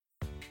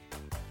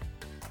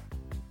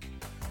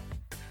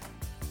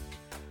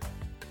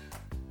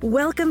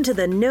Welcome to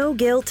the No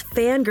Guilt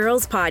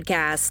Fangirls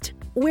Podcast,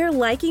 where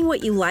liking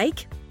what you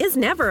like is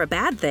never a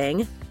bad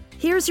thing.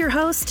 Here's your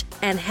host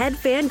and head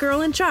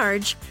fangirl in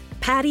charge,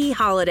 Patty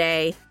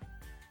Holiday.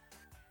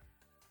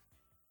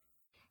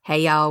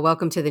 Hey y'all,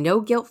 welcome to the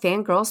No Guilt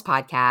Fangirls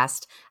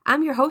Podcast.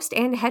 I'm your host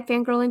and head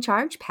fangirl in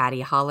charge,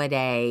 Patty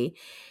Holiday.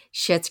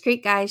 Schitt's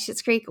Creek, guys,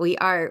 Schitt's Creek. We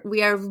are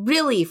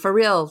really for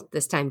real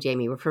this time,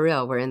 Jamie. We're for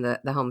real. We're in the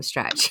home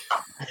stretch.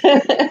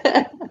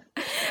 That's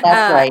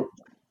right.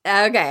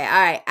 Okay,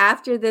 all right.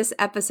 After this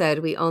episode,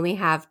 we only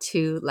have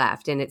 2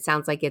 left, and it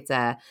sounds like it's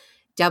a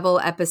double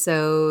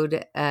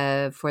episode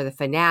for the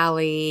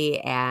finale,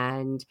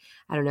 and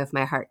I don't know if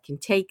my heart can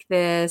take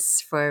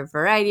this for a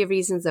variety of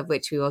reasons, of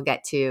which we will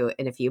get to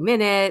in a few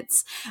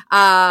minutes.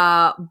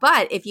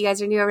 But if you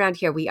guys are new around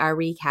here, we are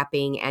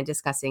recapping and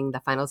discussing the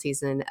final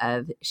season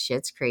of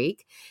Schitt's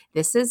Creek.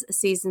 This is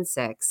season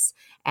 6,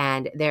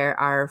 and there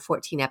are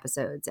 14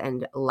 episodes.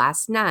 And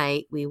last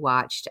night we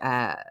watched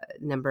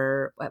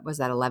what was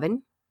that,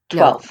 11?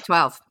 12. No,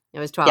 12. It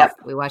was 12. Yep.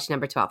 We watched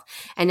number 12.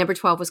 And number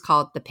 12 was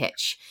called The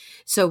Pitch.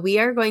 So we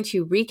are going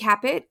to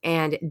recap it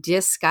and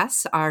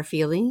discuss our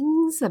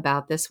feelings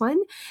about this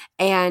one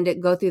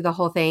and go through the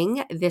whole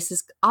thing. This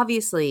is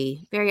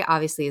obviously, very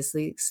obviously, at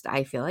least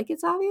I feel like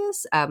it's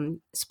obvious,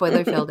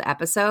 spoiler-filled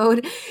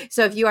episode.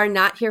 So if you are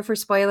not here for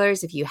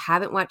spoilers, if you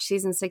haven't watched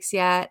season 6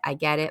 yet, I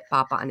get it,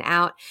 bop on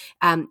out.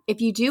 If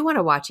you do want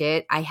to watch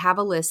it, I have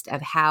a list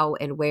of how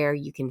and where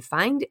you can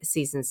find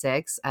season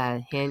 6.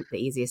 Hint, the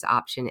easiest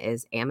option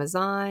is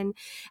Amazon.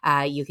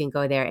 You can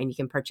go there and you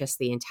can purchase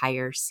the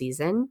entire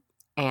season,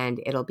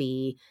 and it'll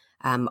be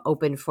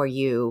open for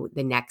you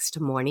the next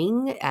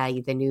morning.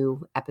 The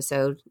new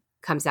episode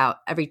comes out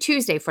every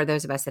Tuesday for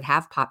those of us that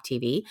have Pop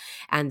TV,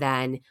 and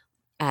then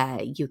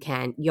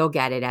you'll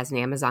get it as an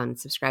Amazon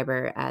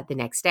subscriber the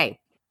next day.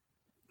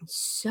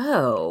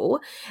 So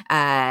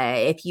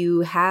if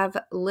you have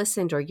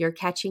listened or you're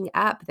catching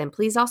up, then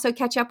please also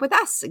catch up with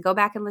us. Go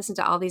back and listen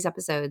to all these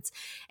episodes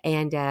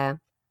and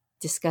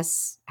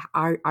discuss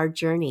our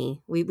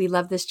journey. We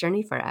love this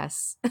journey for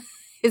us.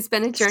 It's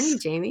been a journey,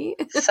 Jamie.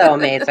 So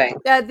amazing.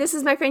 This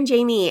is my friend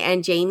Jamie,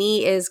 and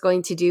Jamie is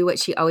going to do what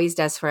she always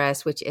does for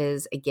us, which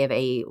is give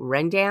a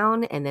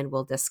rundown, and then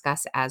we'll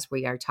discuss as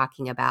we are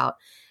talking about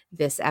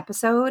this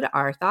episode,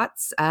 our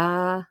thoughts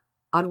on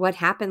what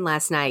happened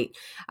last night.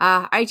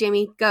 All right,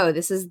 Jamie, go.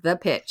 This is The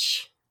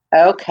Pitch.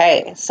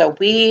 Okay, so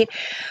we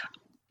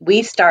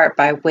start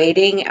by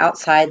waiting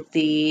outside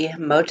the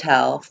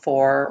motel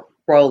for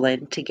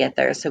Roland to get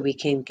there so we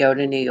can go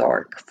to New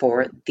York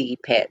for the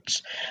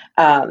pitch.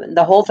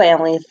 The whole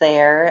family's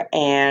there,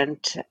 and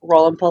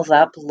Roland pulls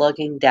up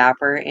looking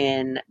dapper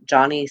in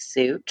Johnny's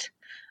suit,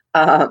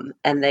 and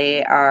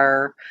they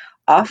are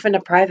off in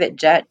a private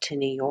jet to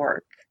New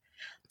York.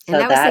 And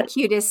that was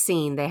the cutest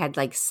scene. They had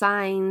like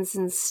signs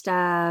and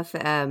stuff.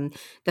 The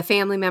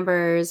family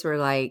members were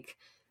like,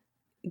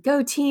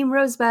 "Go Team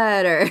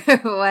Rosebud," or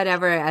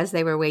whatever, as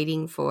they were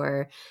waiting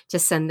to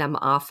send them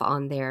off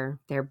on their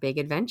big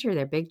adventure,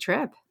 their big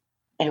trip.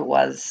 It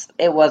was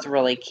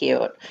really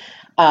cute.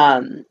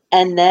 And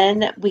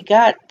then we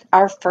got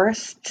our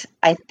first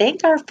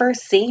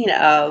scene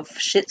of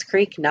Schitt's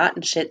Creek not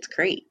in Schitt's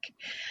Creek.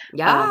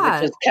 Yeah.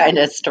 Which was kind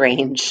of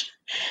strange.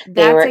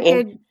 That's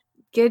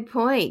good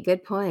point.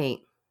 Good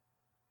point.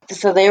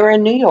 So they were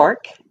in New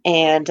York,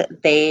 and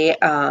they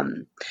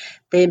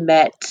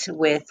met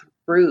with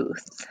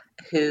Ruth,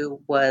 who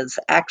was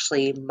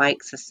actually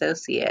Mike's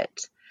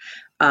associate,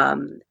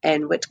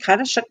 and which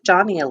kind of shook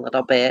Johnny a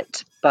little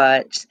bit.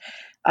 But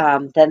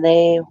then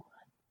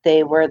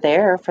they were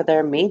there for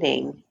their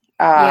meeting.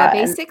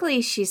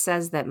 Basically, she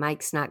says that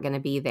Mike's not going to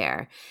be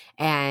there,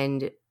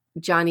 and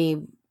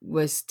Johnny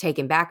was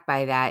taken back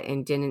by that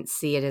and didn't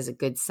see it as a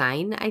good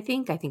sign. I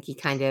think he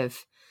kind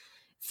of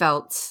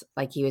felt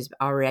like he was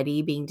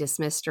already being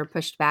dismissed or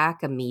pushed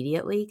back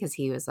immediately, because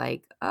he was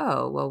like,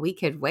 oh, well, we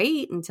could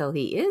wait until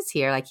he is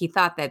here. Like, he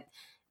thought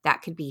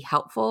that could be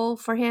helpful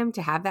for him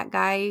to have that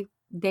guy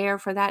there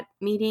for that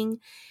meeting.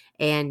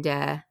 And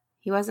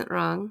he wasn't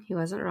wrong.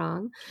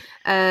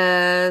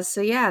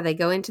 So yeah, they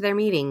go into their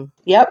meeting.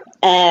 Yep.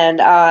 And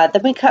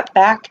then we cut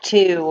back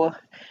to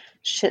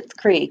Schitt's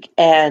Creek,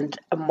 and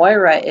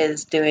Moira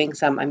is doing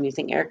some, I'm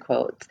using air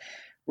quotes,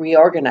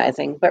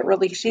 reorganizing, but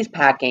really she's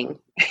packing.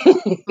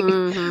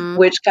 Mm-hmm.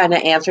 Which kind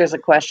of answers a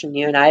question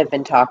you and I have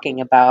been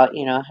talking about.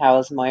 How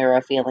is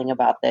Moira feeling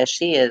about this?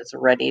 She is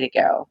ready to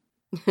go.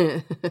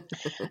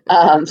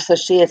 So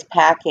she is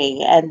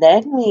packing, and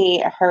then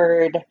we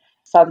heard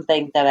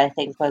something that I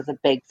think was a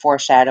big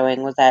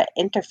foreshadowing, was that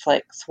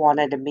Interflix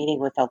wanted a meeting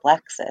with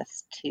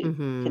Alexis to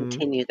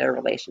continue their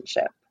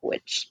relationship,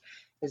 which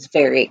is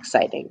very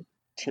exciting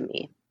to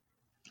me,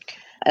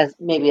 as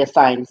maybe a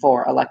sign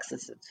for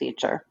Alexis's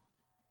future.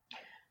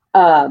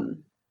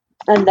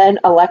 And then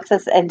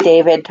Alexis and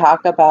David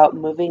talk about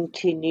moving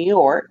to New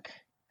York,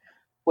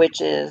 which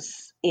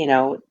is,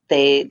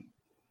 they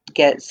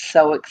get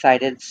so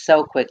excited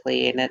so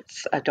quickly, and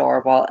it's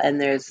adorable. And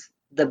there's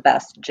the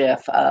best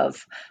gif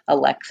of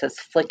Alexis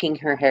flicking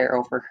her hair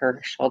over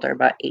her shoulder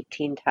about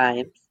 18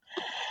 times.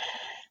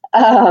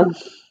 Um,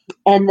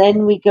 and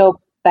then we go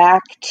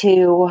back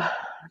to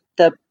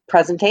the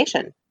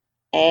presentation,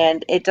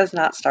 and it does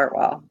not start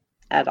well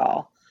at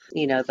all.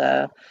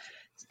 The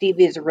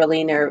Stevie's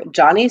really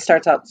Johnny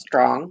starts out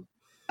strong,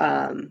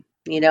 and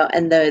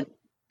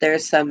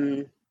there's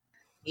some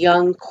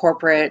young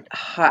corporate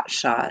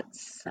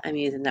hotshots. I'm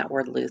using that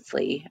word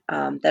loosely,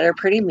 that are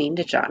pretty mean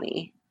to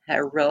Johnny.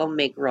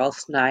 Make real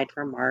snide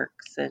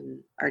remarks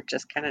and are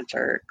just kind of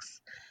jerks.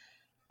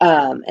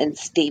 And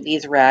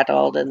Stevie's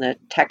rattled, and the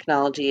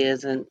technology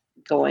isn't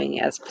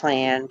going as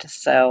planned,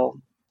 so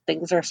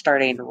things are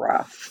starting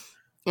rough.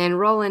 And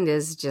Roland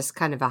is just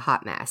kind of a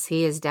hot mess.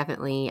 He is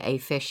definitely a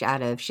fish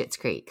out of Schitt's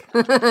Creek.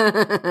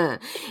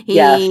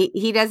 Yes,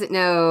 he doesn't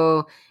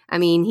know. I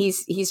mean,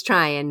 he's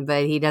trying,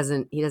 but he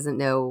doesn't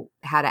know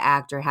how to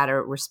act or how to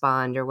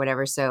respond or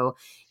whatever. So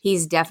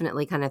he's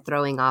definitely kind of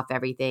throwing off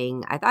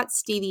everything. I thought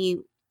Stevie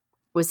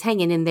was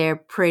hanging in there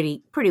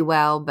pretty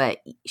well, but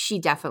she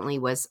definitely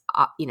was,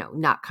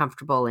 not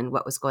comfortable in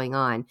what was going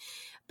on.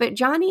 But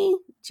Johnny,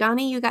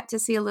 you got to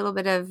see a little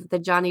bit of the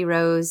Johnny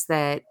Rose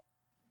that,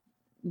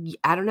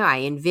 I don't know, I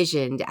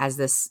envisioned as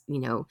this,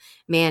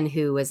 man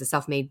who was a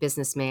self-made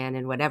businessman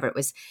and whatever. It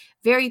was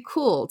very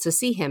cool to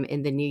see him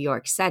in the New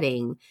York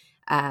setting,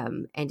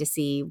 and to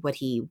see what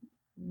he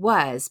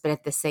was. But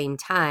at the same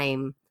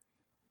time,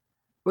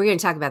 we're going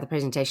to talk about the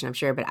presentation, I'm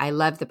sure, but I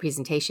loved the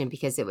presentation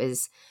because it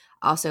was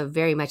also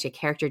very much a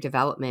character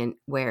development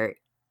where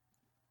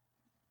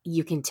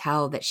you can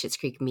tell that Schitt's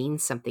Creek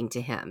means something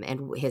to him,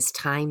 and his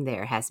time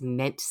there has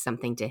meant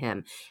something to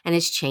him and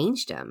has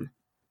changed him.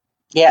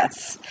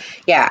 yes,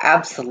 yeah,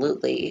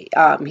 absolutely.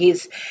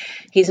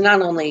 He's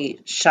not only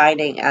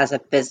shining as a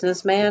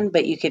businessman,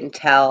 but you can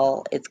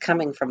tell it's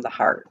coming from the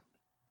heart.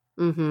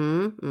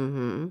 Mm-hmm.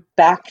 Mm-hmm.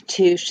 Back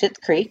to Schitt's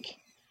Creek.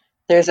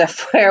 There's a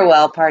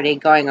farewell party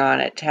going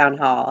on at town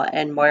hall,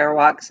 and Moira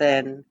walks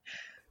in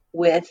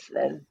with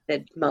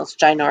the most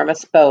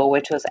ginormous bow,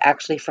 which was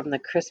actually from the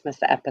Christmas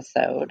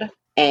episode.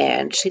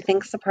 And she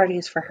thinks the party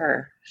is for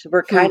her. So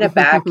we're kind of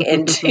back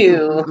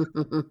into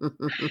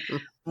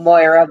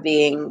Moira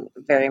being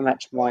very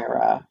much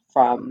Moira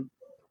from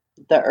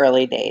the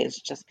early days,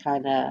 just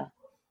kind of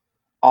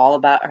all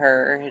about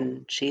her,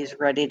 and she's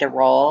ready to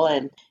roll.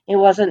 And it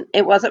wasn't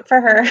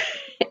for her.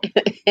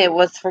 It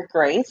was for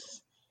Grace.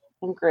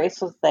 And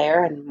Grace was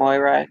there, and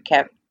Moira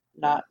kept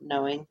not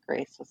knowing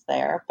Grace was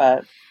there,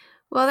 but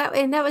Well,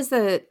 that was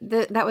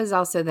that was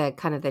also the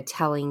kind of the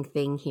telling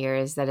thing here,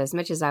 is that as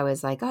much as I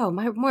was like, oh,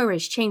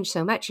 Moira's changed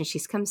so much and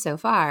she's come so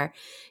far,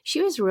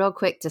 she was real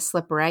quick to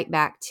slip right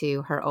back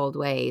to her old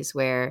ways,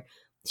 where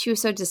she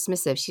was so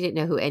dismissive. She didn't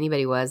know who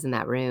anybody was in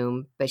that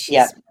room, but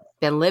yeah, she's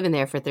been living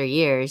there for 3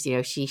 years.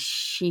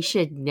 She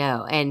should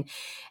know. And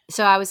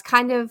so I was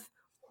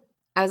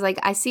like,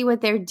 I see what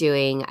they're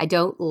doing. I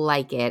don't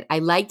like it. I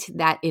liked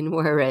that in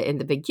Moira in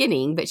the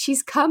beginning, but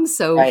she's come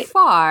so right.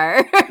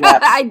 far. Yep.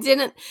 I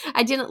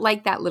didn't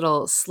like that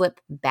little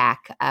slip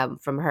back,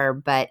 from her.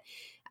 But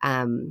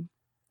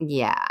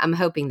yeah, I'm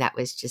hoping that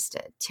was just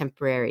a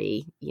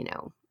temporary,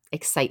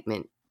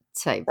 excitement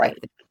type of Right.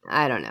 thing.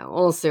 I don't know.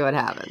 We'll see what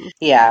happens.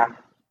 Yeah.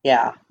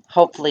 Yeah.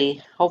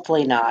 Hopefully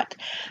not.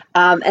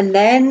 And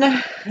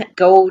then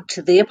go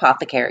to the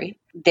apothecary.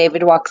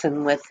 David walks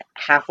in with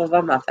half of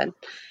a muffin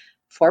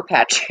for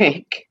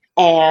Patrick,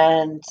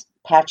 and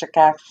Patrick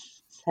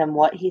asks him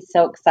what he's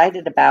so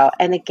excited about.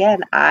 And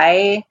again,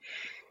 I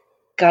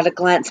got a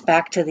glance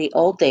back to the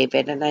old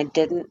David, and I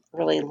didn't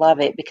really love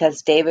it,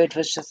 because David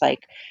was just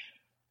like,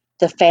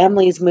 the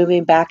family's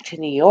moving back to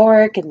New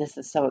York, and this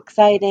is so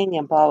exciting,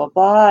 and blah, blah,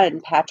 blah.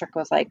 And Patrick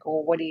was like,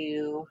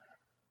 well,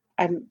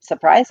 I'm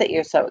surprised that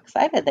you're so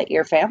excited that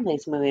your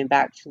family's moving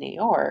back to New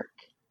York.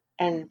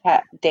 And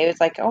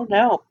David's like, oh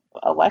no,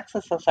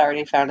 Alexis has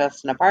already found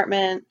us an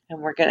apartment, and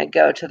we're going to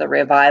go to the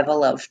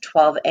revival of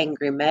 12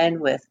 Angry Men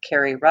with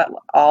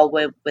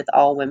with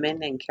all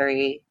women, and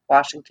Kerry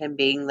Washington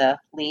being the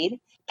lead.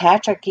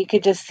 Patrick, you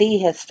could just see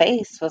his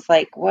face was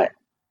like, what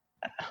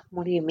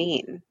do you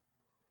mean?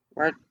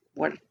 We're,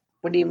 what,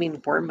 what do you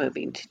mean we're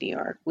moving to New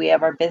York? We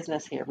have our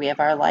business here. We have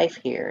our life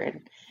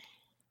here.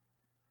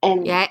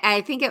 And Yeah,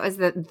 I think it was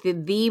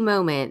the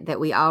moment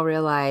that we all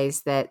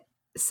realized that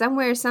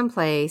somewhere,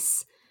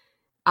 someplace,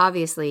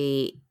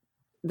 obviously,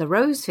 the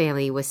Rose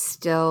family was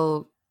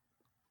still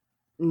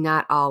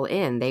not all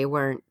in. They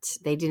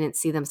didn't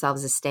see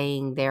themselves as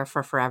staying there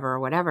for forever or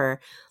whatever.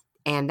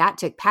 And that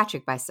took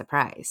Patrick by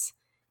surprise.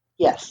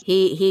 yes,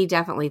 He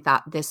definitely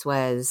thought this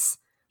was,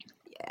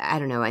 I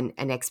don't know, an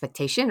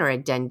expectation or a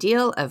done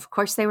deal. Of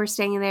course they were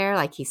staying there.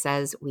 Like he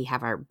says, we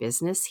have our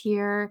business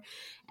here.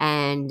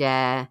 And,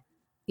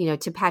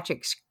 to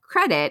Patrick's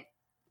credit,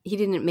 he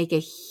didn't make a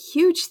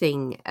huge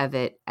thing of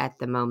it at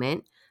the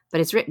moment, but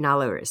it's written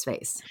all over his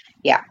face.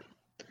 yeah.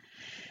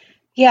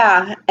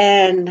 Yeah,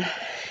 and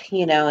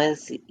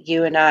as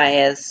you and I,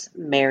 as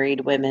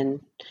married women,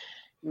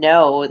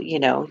 know, you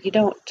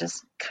don't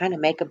just kind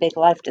of make a big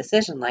life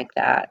decision like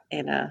that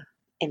in a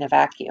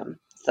vacuum.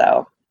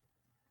 So,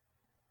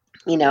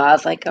 I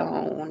was like,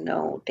 oh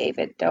no,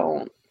 David,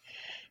 don't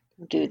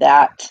do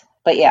that.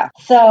 But yeah,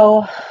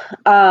 so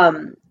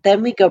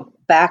then we go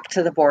back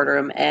to the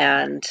boardroom,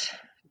 and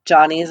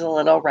Johnny's a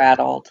little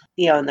rattled,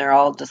 and they're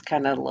all just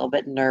kind of a little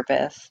bit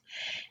nervous.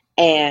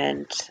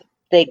 And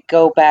they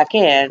go back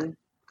in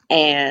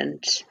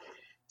and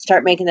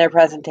start making their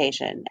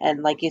presentation.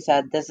 And like you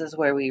said, this is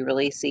where we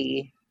really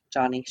see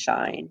Johnny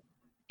shine.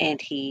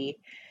 And he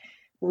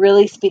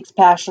really speaks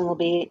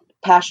passionately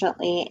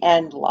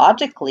and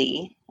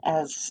logically.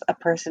 As a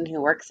person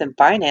who works in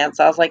finance,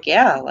 I was like,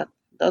 yeah,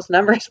 those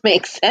numbers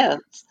make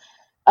sense.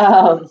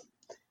 Um,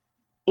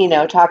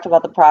 talked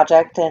about the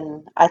project,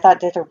 and I thought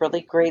did a really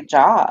great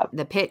job.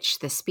 The pitch,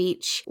 the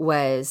speech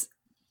was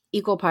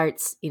equal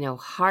parts,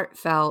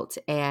 heartfelt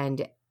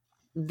and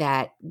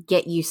that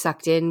get you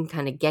sucked in,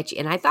 kind of get you.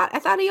 And I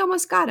thought he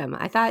almost got him.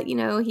 I thought,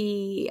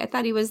 I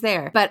thought he was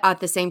there. But at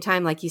the same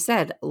time, like you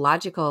said,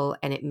 logical,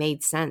 and it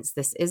made sense.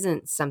 This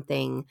isn't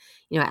something,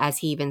 as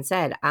he even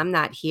said, I'm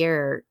not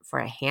here for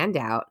a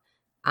handout.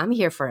 I'm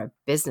here for a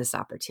business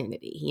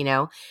opportunity,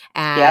 Yep.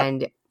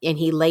 and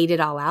he laid it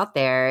all out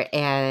there.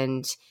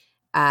 And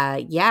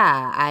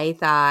I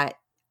thought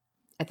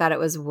it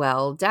was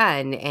well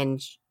done and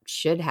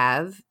should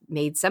have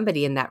made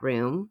somebody in that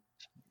room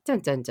dun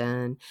dun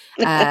dun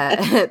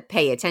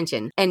pay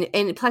attention.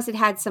 And plus it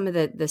had some of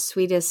the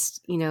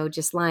sweetest,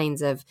 just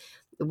lines of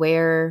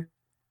where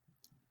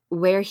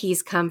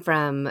he's come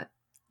from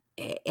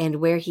and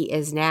where he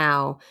is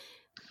now.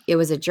 It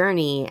was a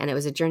journey, and it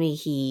was a journey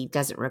he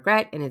doesn't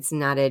regret, and it's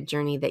not a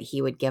journey that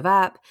he would give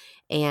up.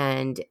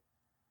 And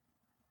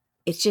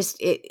it's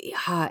just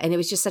and it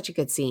was just such a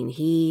good scene.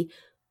 He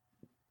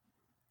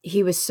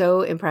was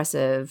so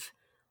impressive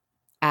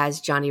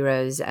as Johnny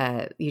Rose.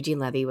 Eugene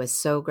Levy was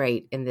so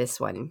great in this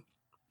one.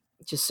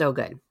 Just so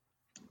good.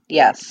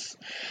 Yes.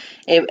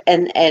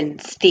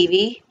 And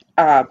Stevie,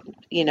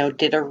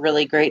 did a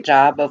really great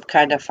job of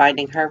kind of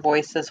finding her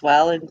voice as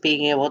well and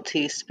being able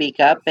to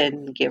speak up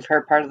and give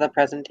her part of the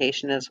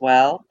presentation as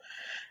well.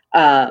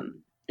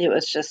 It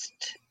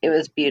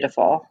was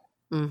beautiful.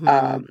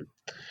 Mm-hmm.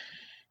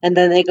 And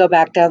then they go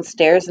back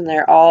downstairs and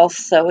they're all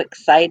so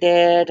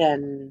excited,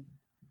 and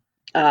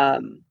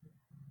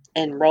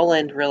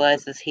Roland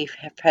realizes he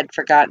had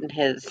forgotten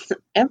his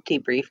empty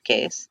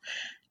briefcase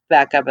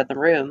back up in the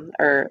room,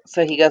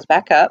 so he goes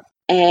back up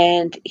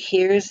and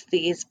hears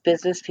these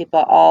business people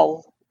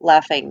all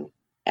laughing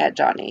at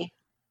Johnny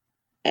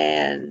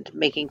and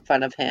making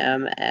fun of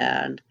him,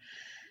 and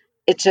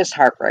it's just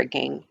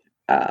heartbreaking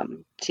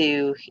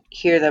to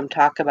hear them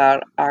talk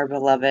about our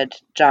beloved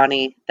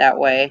Johnny that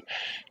way,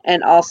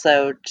 and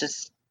also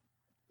just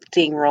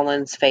seeing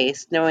Roland's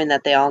face, knowing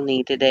that they all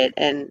needed it,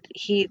 and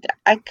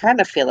I kind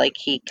of feel like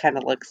he kind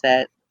of looks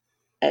at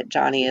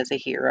Johnny as a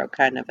hero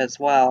kind of as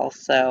well.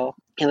 So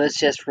it was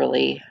just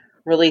really,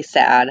 really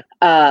sad.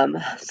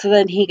 So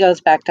then he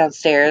goes back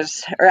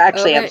downstairs, or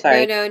actually, I'm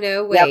sorry. No,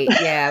 Yep. wait.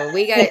 Yeah,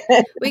 we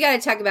got to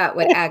talk about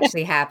what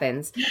actually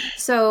happens.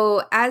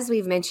 So as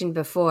we've mentioned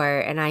before,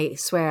 and I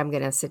swear I'm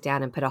going to sit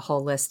down and put a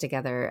whole list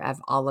together of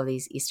all of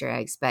these Easter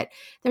eggs, but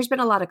there's been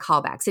a lot of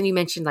callbacks. And you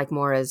mentioned like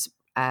Maura's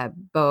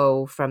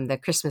bow from the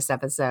Christmas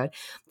episode.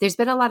 There's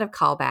been a lot of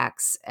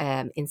callbacks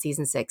in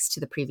season 6 to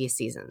the previous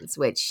seasons,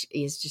 which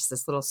is just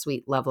this little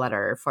sweet love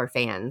letter for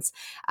fans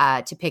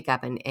to pick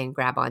up and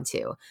grab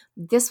onto.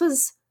 This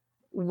was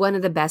one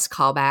of the best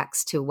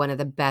callbacks to one of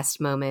the best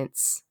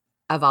moments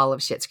of all of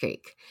Schitt's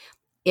Creek,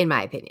 in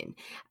my opinion.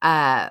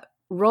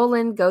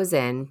 Roland goes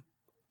in,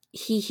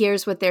 he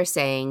hears what they're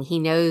saying, he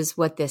knows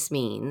what this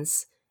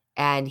means,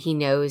 and he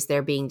knows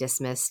they're being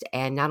dismissed.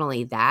 And not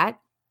only that,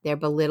 they're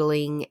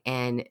belittling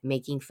and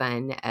making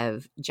fun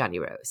of Johnny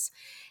Rose.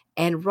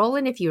 And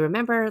Roland, if you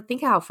remember,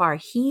 think how far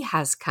he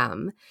has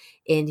come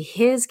in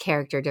his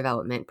character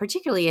development,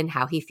 particularly in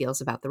how he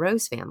feels about the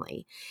Rose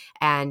family.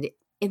 And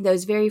in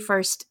those very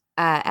first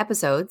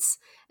episodes,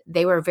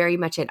 they were very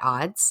much at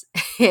odds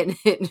and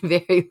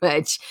very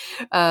much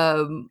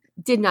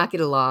did not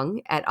get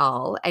along at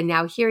all. And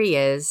now here he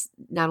is,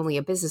 not only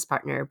a business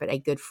partner, but a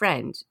good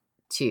friend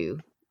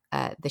to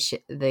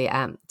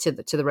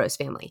the Rose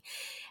family.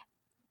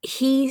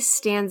 He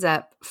stands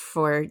up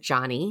for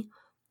Johnny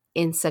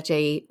in such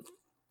a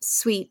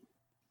sweet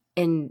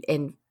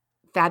and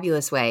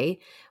fabulous way,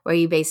 where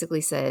he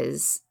basically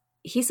says,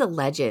 he's a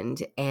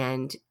legend.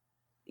 And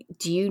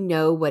do you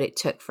know what it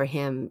took for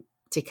him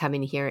to come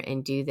in here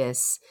and do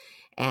this?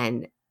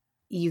 And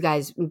you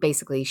guys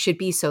basically should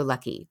be so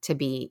lucky to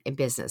be in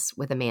business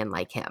with a man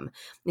like him.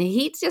 And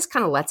he just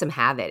kind of lets him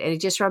have it. And it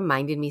just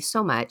reminded me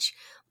so much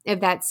of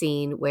that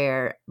scene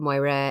where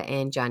Moira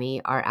and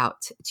Johnny are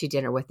out to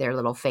dinner with their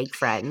little fake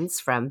friends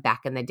from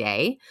back in the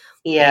day.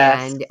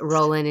 Yes. And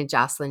Roland and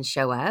Jocelyn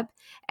show up.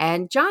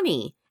 And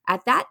Johnny,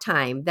 at that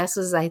time, this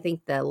was, I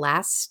think, the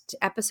last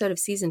episode of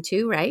season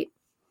 2, right?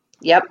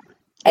 Yep.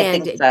 I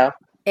think so.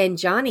 And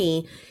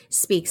Johnny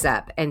speaks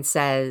up and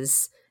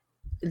says,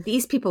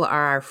 these people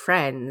are our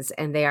friends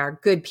and they are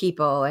good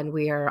people, and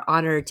we are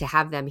honored to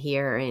have them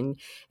here. And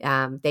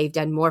they've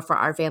done more for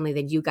our family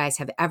than you guys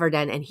have ever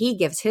done. And he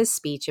gives his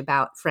speech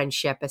about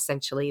friendship,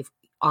 essentially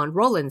on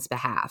Roland's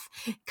behalf,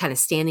 kind of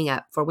standing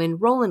up for when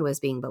Roland was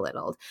being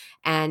belittled.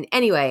 And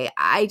anyway,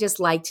 I just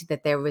liked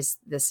that there was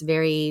this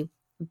very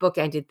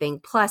bookended thing.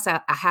 Plus,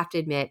 I have to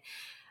admit,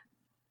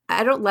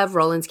 I don't love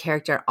Roland's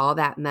character all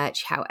that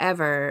much.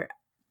 However,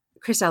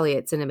 Chris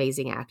Elliott's an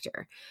amazing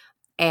actor.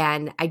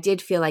 And I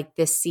did feel like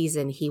this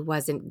season he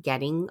wasn't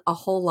getting a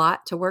whole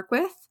lot to work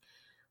with.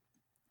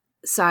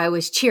 So I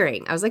was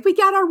cheering. I was like, we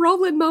got our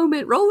Roland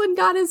moment. Roland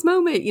got his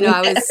moment. You know,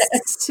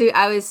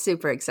 I was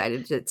super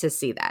excited to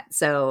see that.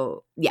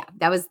 So yeah,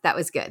 that was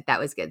good. That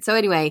was good. So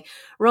anyway,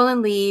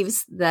 Roland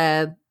leaves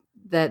the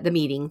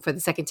meeting for the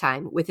second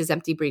time with his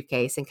empty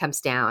briefcase and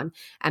comes down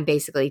and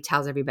basically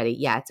tells everybody,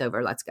 yeah, it's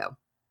over. Let's go.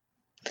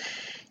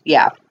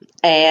 Yeah.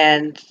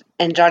 And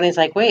Johnny's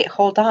like, wait,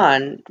 hold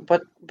on.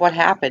 What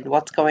happened?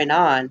 What's going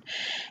on?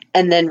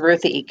 And then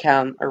Ruth,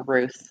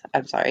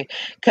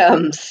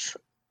 comes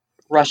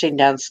rushing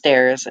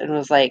downstairs and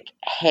was like,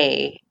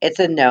 hey, it's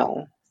a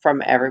no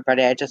from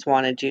everybody. I just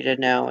wanted you to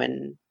know.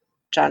 And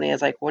Johnny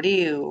is like, what do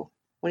you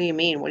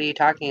mean? What are you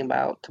talking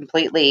about?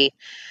 Completely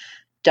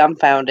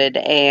dumbfounded.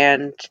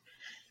 And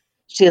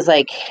she's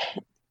like,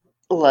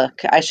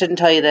 look, I shouldn't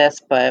tell you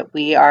this, but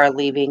we are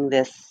leaving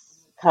this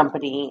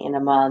company in a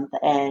month,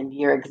 and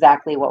you're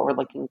exactly what we're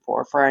looking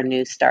for our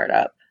new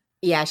startup.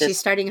 Yeah, she's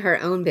starting her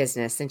own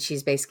business, and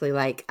she's basically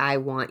like, I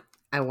want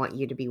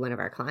you to be one of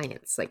our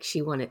clients. Like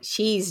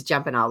she's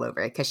jumping all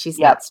over it because she's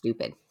not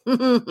stupid.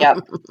 Yep.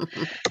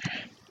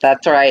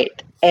 That's right.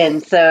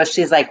 And so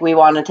she's like, we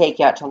want to take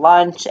you out to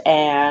lunch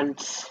and,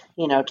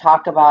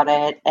 talk about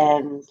it.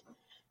 And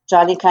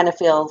Johnny kind of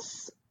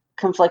feels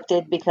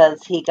conflicted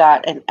because he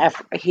got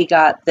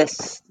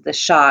this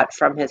shot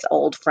from his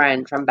old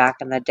friend from back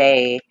in the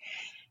day,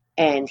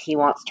 and he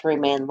wants to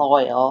remain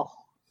loyal.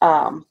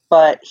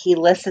 But he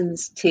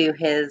listens to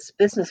his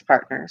business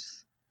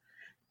partners,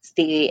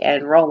 Stevie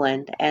and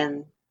Roland,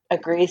 and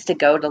agrees to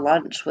go to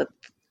lunch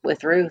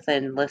with Ruth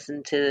and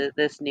listen to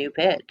this new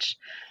pitch.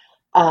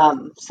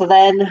 So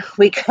then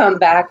we come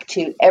back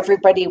to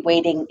everybody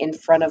waiting in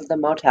front of the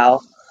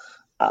motel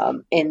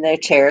in their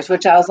chairs,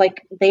 which I was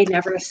like, they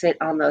never sit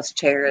on those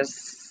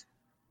chairs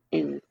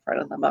in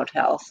front of the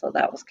motel, so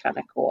that was kind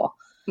of cool.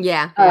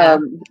 Yeah.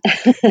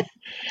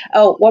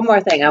 Oh, one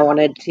more thing. I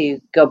wanted to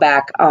go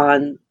back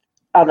on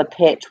the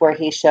pitch where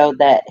he showed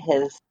that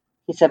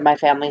he said, my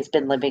family's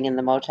been living in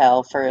the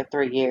motel for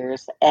 3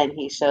 years, and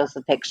he shows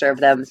the picture of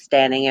them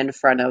standing in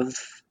front of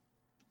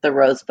the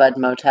Rosebud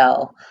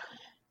Motel.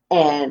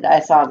 And I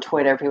saw on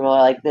Twitter, people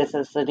are like, this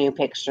is the new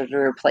picture to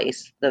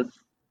replace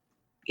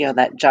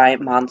that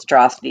giant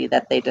monstrosity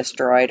that they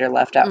destroyed or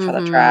left out for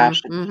the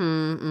trash.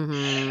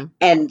 And,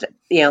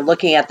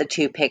 looking at the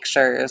two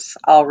pictures,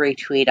 I'll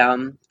retweet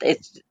them.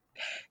 It's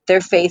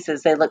their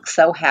faces. They look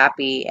so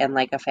happy and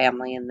like a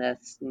family in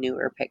this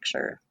newer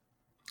picture.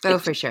 Oh,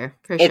 for sure.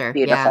 It's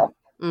beautiful.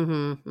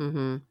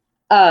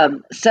 Yeah.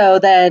 So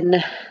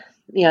then,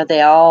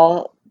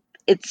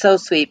 it's so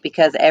sweet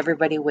because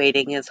everybody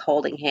waiting is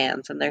holding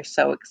hands and they're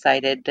so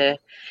excited to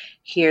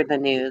hear the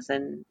news.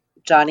 And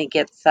Johnny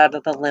gets out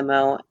of the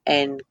limo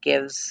and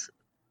gives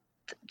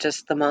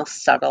just the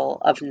most subtle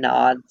of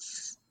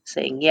nods,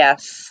 saying,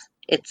 yes,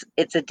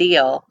 it's a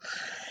deal.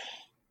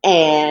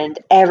 And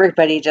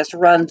everybody just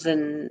runs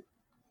and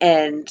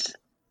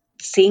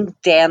seeing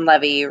Dan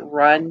Levy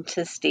run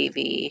to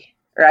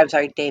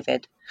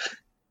David,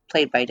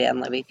 played by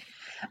Dan Levy,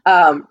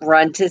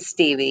 run to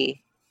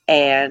Stevie,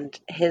 and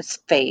his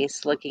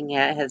face looking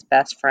at his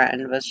best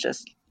friend was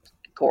just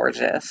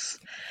gorgeous.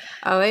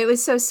 Oh, it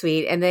was so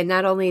sweet. And then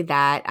not only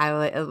that,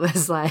 it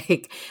was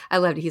like, I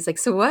loved it. He's like,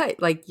 so what?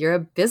 Like, you're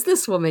a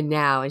businesswoman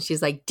now. And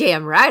she's like,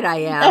 damn right I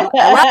am.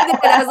 I loved it.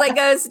 I was like,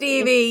 oh,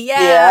 Stevie.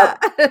 Yeah.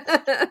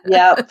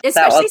 Yep.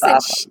 Especially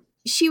since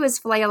she was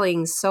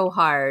flailing so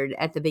hard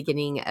at the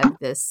beginning of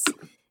this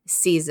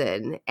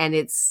season. And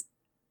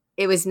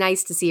it was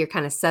nice to see her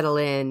kind of settle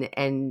in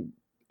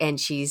and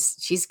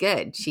she's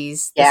good.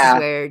 This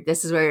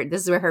is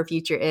where her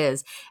future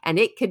is. And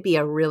it could be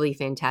a really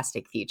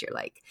fantastic future.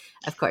 Like,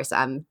 of course,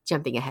 I'm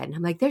jumping ahead and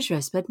I'm like, there's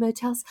Rosebud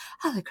motels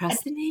all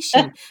across the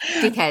nation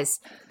because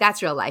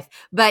that's real life.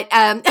 But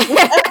but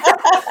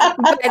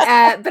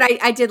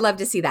I did love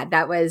to see that.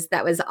 That was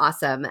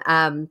awesome.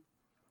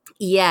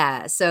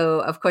 Yeah.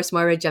 So of course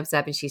Moira jumps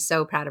up and she's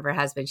so proud of her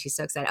husband. She's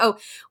so excited. Oh,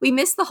 we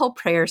missed the whole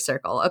prayer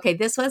circle. Okay.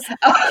 This was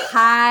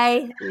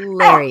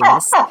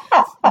hilarious.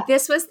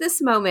 This was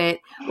this moment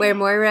where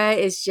Moira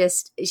is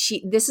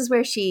this is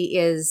where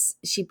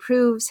she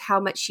proves how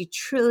much she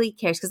truly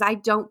cares. Cause I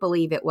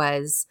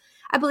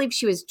believe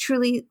she was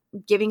truly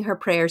giving her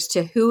prayers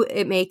to who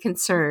it may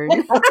concern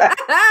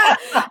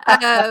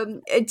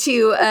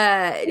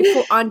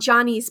on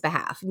Johnny's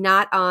behalf,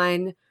 not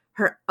on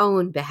her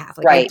own behalf.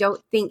 Like, I Right.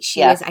 don't think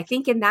she Yes. was, I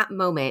think in that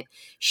moment,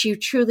 she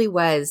truly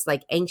was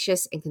like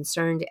anxious and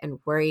concerned and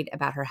worried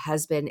about her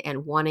husband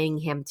and wanting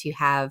him to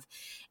have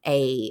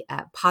a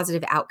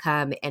positive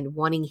outcome and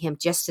wanting him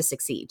just to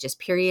succeed, just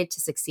period to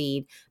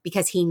succeed,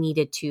 because he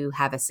needed to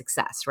have a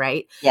success,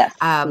 right? Yes.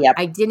 Yep.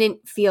 I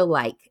didn't feel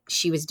like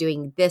she was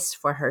doing this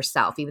for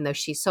herself, even though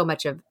she's so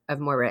much of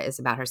Moira is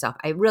about herself.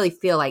 I really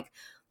feel like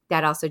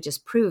that also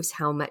just proves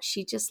how much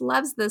she just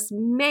loves this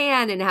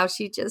man and how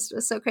she just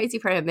was so crazy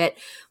for him.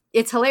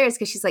 It's hilarious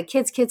because she's like,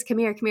 kids, come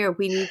here.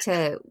 We need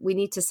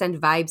to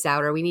send vibes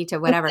out, or we need to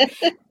whatever.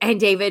 And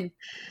David,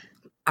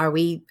 are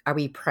we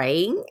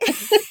praying?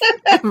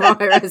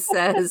 Moira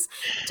says,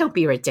 don't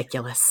be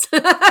ridiculous.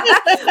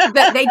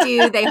 But they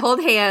do. They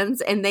hold hands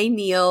and they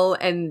kneel,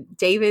 and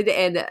David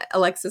and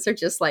Alexis are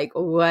just like,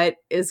 what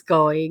is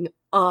going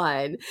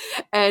on?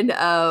 And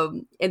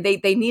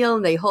they kneel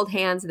and they hold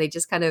hands and they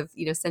just kind of,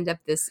 send up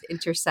this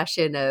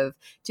intercession of,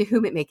 to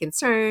whom it may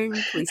concern,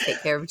 please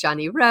take care of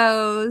Johnny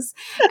Rose.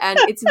 And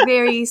it's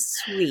very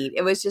sweet.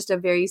 It was just a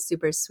very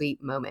super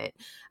sweet moment.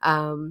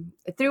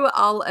 Through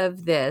all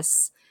of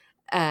this,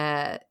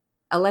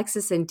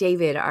 Alexis and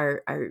David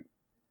are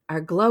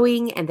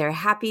glowing and they're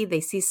happy.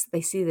 They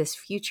see this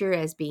future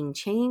as being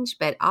changed,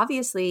 but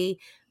obviously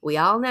we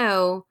all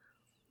know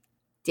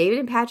David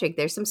and Patrick,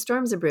 there's some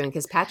storms brewing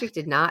because Patrick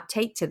did not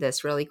take to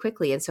this really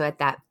quickly. And so at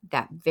that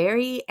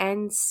very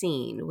end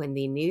scene, when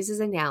the news is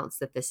announced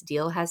that this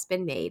deal has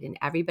been made and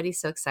everybody's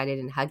so excited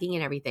and hugging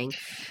and everything,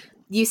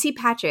 you see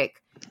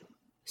Patrick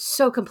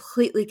so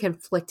completely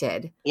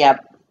conflicted.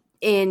 Yep.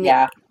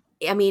 Yeah.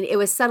 I mean, it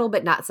was subtle,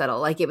 but not subtle.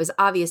 Like, it was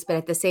obvious, but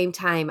at the same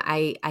time,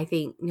 I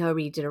think Noah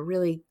Reid did a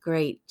really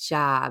great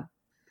job.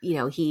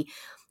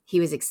 He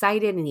was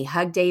excited and he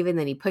hugged David, and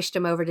then he pushed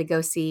him over to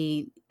go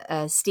see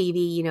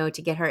Stevie,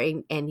 to get her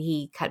in, and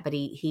he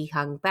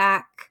hung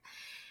back,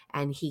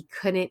 and he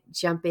couldn't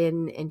jump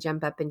in and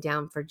jump up and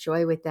down for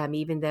joy with them,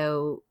 even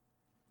though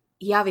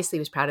he obviously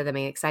was proud of them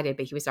and excited,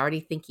 but he was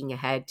already thinking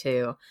ahead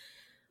to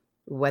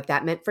what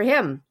that meant for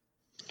him.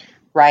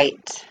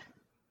 Right.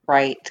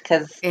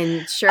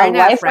 And sure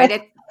enough, right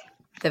at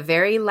the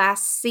very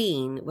last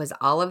scene was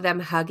all of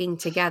them hugging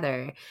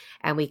together,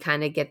 and we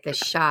kind of get the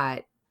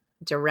shot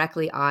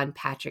directly on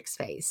Patrick's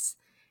face.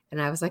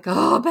 And I was like,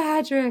 oh,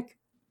 Patrick.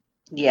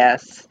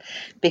 Yes,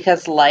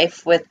 because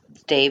life with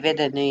David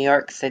in New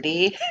York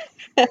City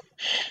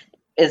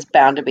is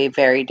bound to be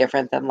very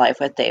different than life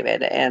with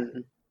David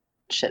in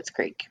Schitt's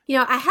Creek.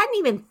 I hadn't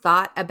even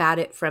thought about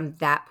it from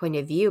that point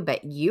of view,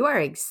 but you are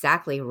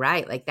exactly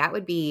right. Like, that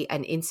would be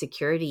an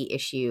insecurity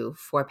issue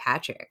for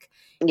Patrick.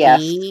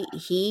 Yes.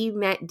 He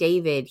met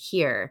David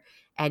here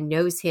and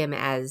knows him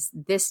as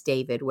this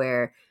David,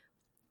 where,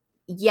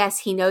 yes,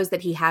 he knows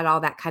that he had all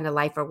that kind of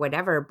life or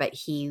whatever, but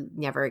he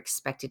never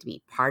expected to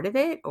be part of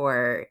it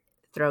or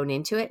thrown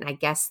into it. And I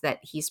guess that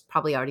he's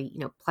probably already,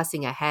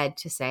 plussing ahead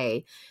to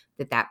say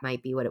that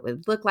might be what it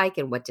would look like.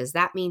 And what does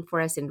that mean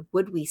for us? And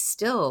would we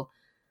still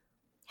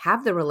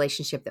have the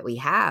relationship that we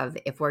have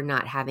if we're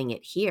not having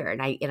it here?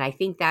 And I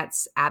think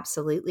that's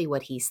absolutely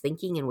what he's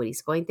thinking and what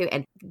he's going through.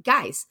 And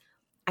guys,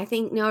 I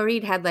think Noah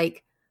Reid had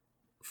like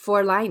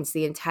 4 lines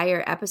the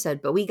entire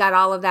episode, but we got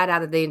all of that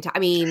out of the entire,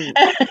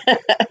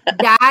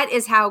 that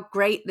is how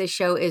great the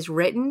show is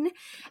written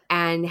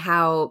and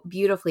how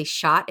beautifully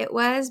shot it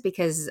was,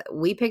 because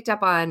we picked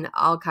up on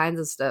all kinds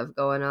of stuff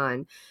going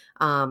on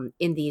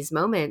in these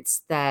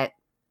moments that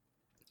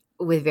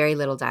with very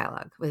little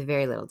dialogue.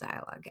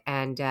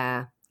 And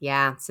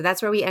so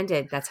that's where we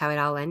ended. That's how it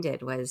all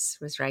ended, was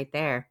right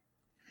there.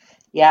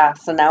 Yeah,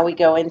 so now we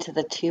go into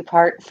the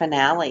 2-part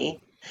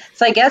finale.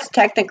 So I guess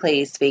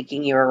technically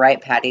speaking, you were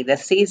right, Patty.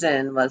 This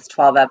season was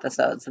 12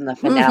 episodes and the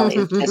finale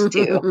is just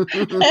 2.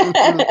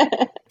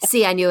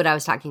 See, I knew what I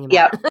was talking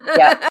about.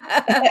 Yep.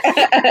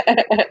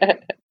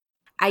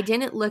 I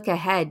didn't look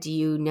ahead. Do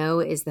you know,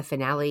 is the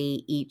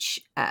finale each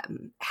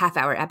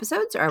half-hour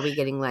episodes, or are we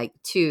getting like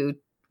 2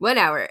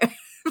 1-hour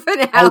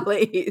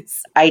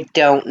finales? I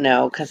don't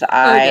know, because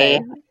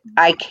I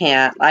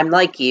can't. I'm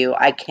like you.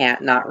 I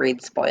can't not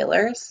read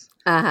spoilers.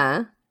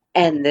 Uh-huh.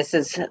 And this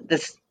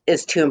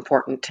is too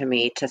important to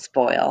me to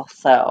spoil.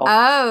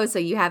 So so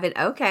you haven't.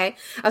 Okay,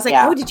 I was like,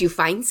 oh, did you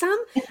find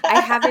some? I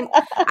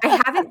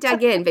haven't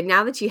dug in, but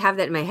now that you have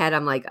that in my head,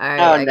 I'm like, all right,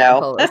 I gotta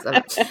pull this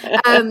up.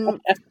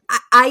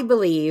 I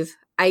believe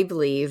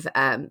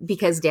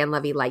because Dan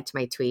Levy liked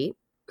my tweet.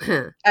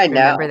 I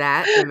know. Remember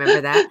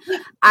that.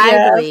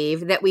 I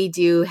believe that we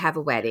do have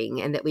a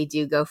wedding and that we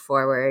do go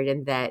forward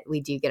and that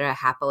we do get a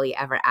happily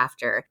ever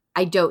after.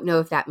 I don't know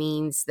if that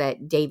means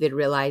that David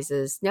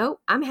realizes, no,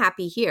 I'm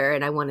happy here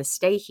and I want to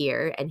stay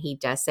here. And he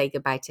does say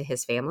goodbye to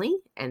his family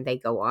and they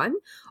go on.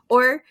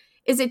 Or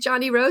is it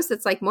Johnny Rose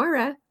that's like,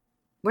 Moira,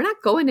 we're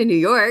not going to New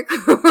York.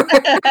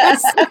 We're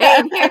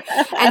staying here.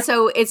 And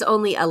so it's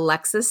only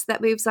Alexis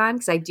that moves on,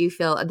 because I do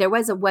feel there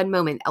was one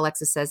moment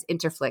Alexis says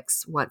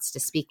Interflix wants to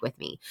speak with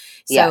me.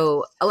 Yes.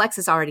 So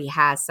Alexis already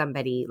has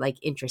somebody like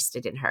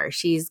interested in her.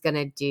 She's going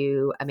to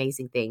do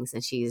amazing things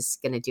and she's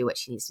going to do what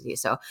she needs to do.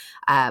 So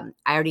I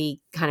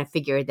already kind of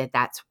figured that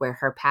that's where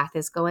her path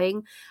is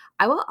going.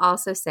 I will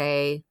also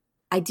say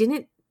I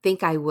didn't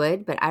think I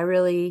would, but I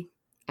really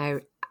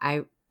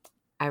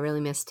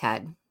miss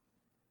Ted.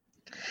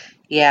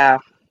 Yeah.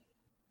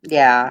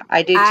 Yeah,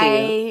 I do too.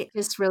 I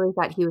just really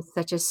thought he was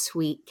such a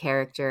sweet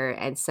character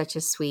and such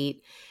a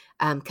sweet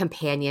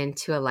companion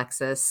to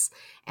Alexis.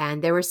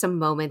 And there were some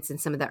moments in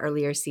some of the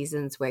earlier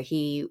seasons where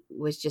he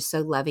was just so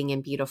loving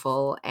and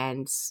beautiful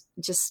and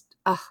just,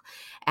 oh.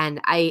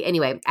 And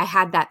anyway, I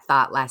had that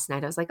thought last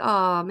night. I was like,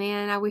 oh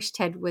man, I wish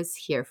Ted was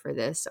here for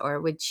this or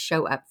would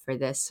show up for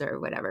this or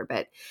whatever.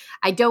 But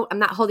I'm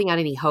not holding out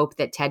any hope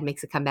that Ted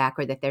makes a comeback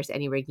or that there's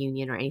any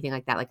reunion or anything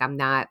like that. Like I'm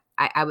not,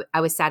 I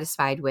was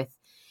satisfied with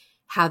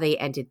how they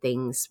ended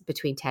things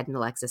between Ted and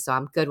Alexis. So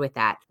I'm good with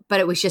that. But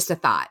it was just a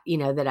thought,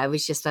 that I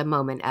was just a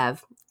moment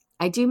of,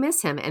 I do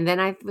miss him. And then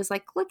I was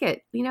like, look at,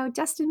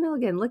 Justin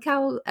Milligan, look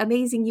how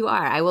amazing you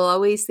are. I will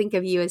always think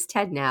of you as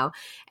Ted now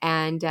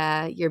and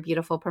your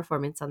beautiful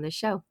performance on this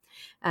show.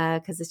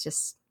 Because it's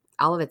just,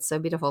 all of it's so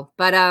beautiful.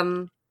 But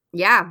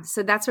yeah,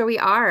 so that's where we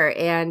are.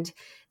 And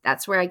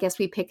that's where I guess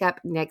we pick up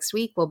next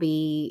week. We'll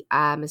be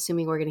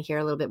assuming we're going to hear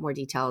a little bit more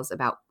details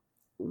about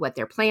what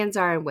their plans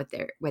are and what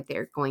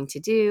they're going to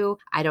do.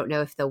 I don't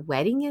know if the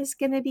wedding is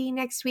going to be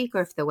next week or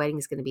if the wedding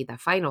is going to be the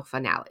final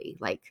finale.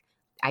 Like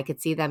I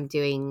could see them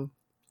doing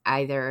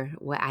either.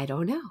 I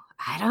don't know.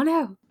 I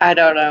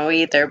don't know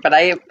either, but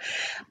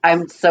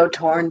I'm so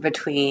torn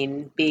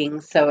between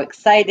being so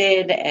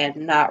excited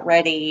and not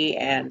ready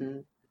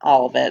and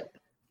all of it.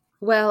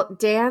 Well,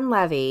 Dan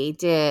Levy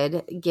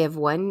did give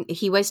one.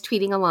 He was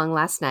tweeting along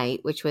last night,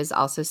 which was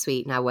also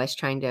sweet, and I was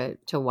trying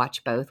to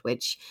watch both,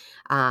 which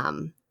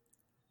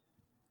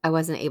I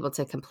wasn't able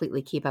to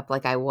completely keep up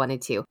like I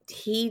wanted to.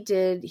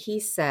 He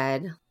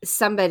said,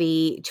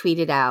 somebody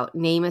tweeted out,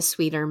 name a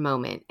sweeter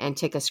moment, and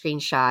took a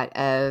screenshot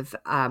of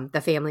the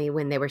family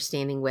when they were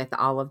standing with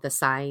all of the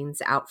signs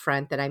out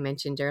front that I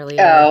mentioned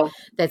earlier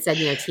that said,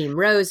 Team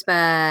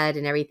Rosebud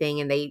and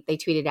everything. And they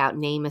tweeted out,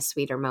 name a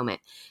sweeter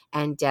moment.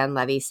 And Dan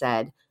Levy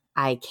said,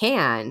 I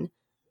can,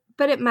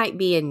 but it might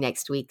be in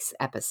next week's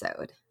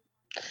episode.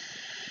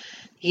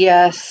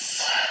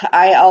 Yes,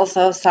 I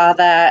also saw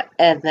that,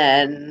 and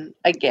then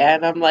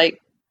again, I'm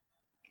like,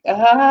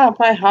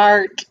 my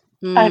heart.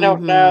 I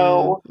don't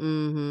know.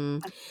 Mm-hmm.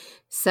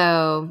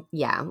 So,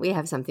 yeah, we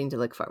have something to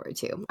look forward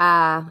to.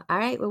 All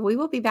right. Well, we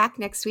will be back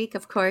next week,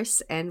 of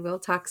course, and we'll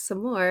talk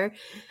some more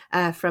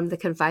from the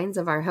confines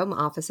of our home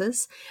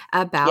offices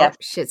about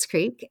Schitt's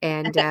Creek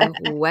and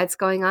what's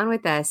going on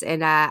with us.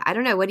 And I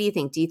don't know. What do you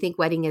think? Do you think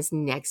wedding is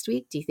next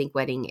week? Do you think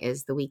wedding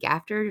is the week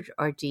after?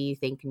 Or do you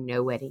think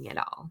no wedding at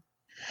all?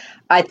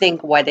 I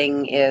think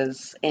wedding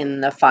is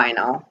in the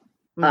final.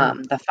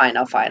 The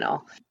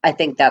final. I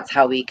think that's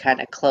how we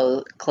kind of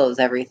close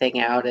everything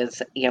out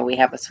is, we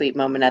have a sweet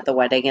moment at the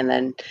wedding and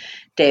then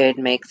David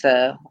makes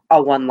a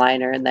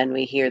one-liner and then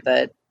we hear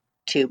the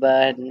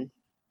tuba and,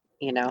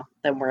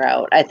 then we're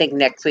out. I think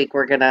next week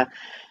we're going to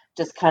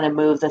just kind of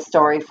move the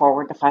story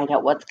forward to find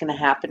out what's going to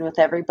happen with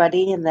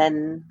everybody. And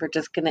then we're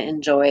just going to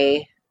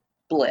enjoy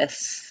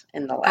bliss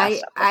in the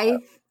last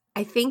episode.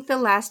 I think the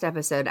last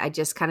episode, I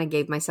just kind of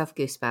gave myself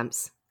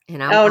goosebumps.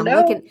 And I'm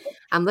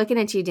looking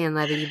at you, Dan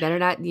Levy. You better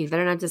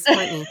not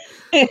disappoint me.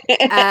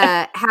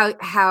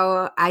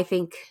 How I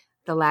think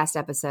the last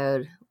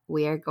episode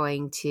we are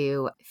going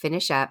to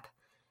finish up,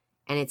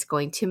 and it's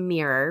going to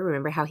mirror.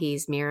 Remember how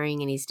he's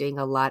mirroring and he's doing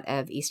a lot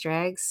of Easter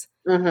eggs.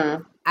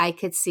 Mm-hmm. I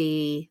could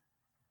see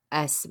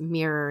us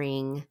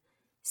mirroring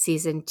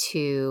season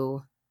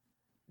 2,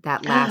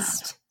 that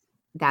last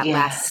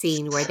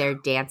scene where they're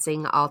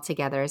dancing all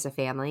together as a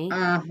family.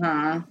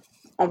 Mm-hmm.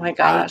 Oh my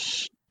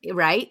gosh.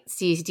 Right?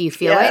 So do you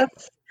feel it?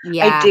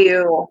 Yeah.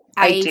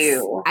 I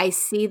do. I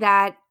see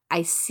that.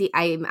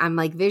 I'm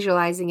like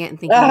visualizing it and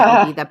thinking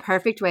that would be the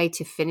perfect way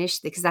to finish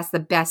because that's the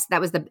best.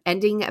 That was the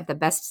ending of the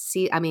best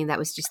season. I mean, that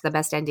was just the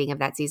best ending of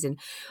that season.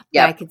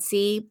 Yeah. I could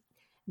see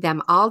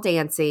them all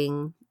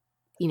dancing,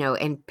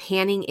 and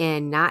panning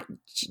in, not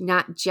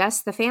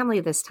just the family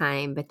this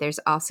time, but there's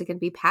also going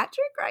to be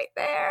Patrick right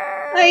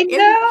there. I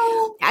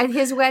know. At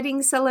his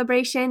wedding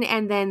celebration.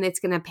 And then it's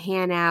going to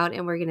pan out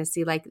and we're going to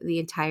see like the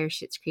entire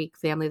Schitt's Creek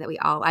family that we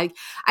all, I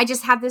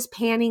just have this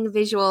panning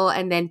visual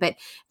and then, but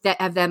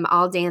that of them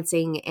all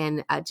dancing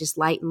and just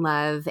light and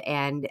love.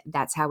 And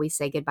that's how we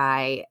say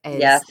goodbye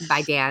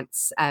by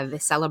dance of a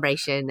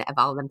celebration of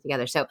all of them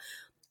together. So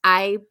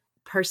I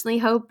personally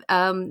hope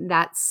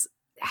that's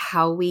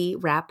how we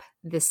wrap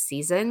this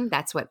season.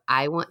 That's what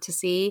I want to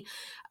see.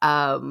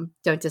 Don't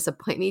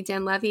disappoint me,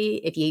 Dan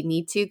Levy. If you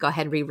need to, go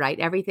ahead and rewrite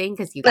everything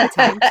because you got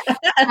time.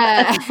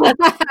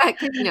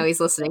 He's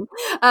listening.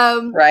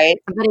 Right.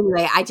 But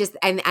anyway, I just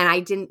and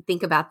I didn't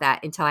think about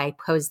that until I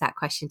posed that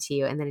question to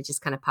you, and then it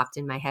just kind of popped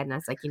in my head, and I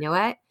was like, you know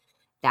what?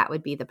 that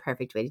would be the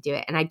perfect way to do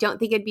it. And I don't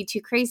think it'd be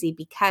too crazy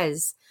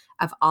because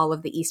of all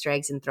of the Easter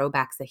eggs and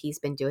throwbacks that he's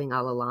been doing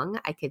all along.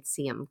 I could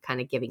see him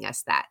kind of giving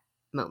us that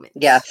moment.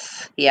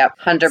 Yes. Yep.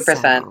 100%.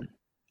 So,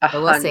 but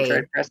we'll see.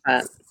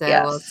 100%. So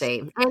we'll Yes.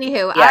 see.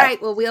 Anywho, all Yes.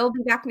 right. Well, we'll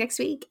be back next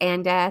week.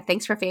 And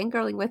thanks for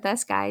fangirling with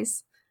us,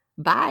 guys.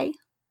 Bye.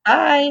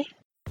 Bye.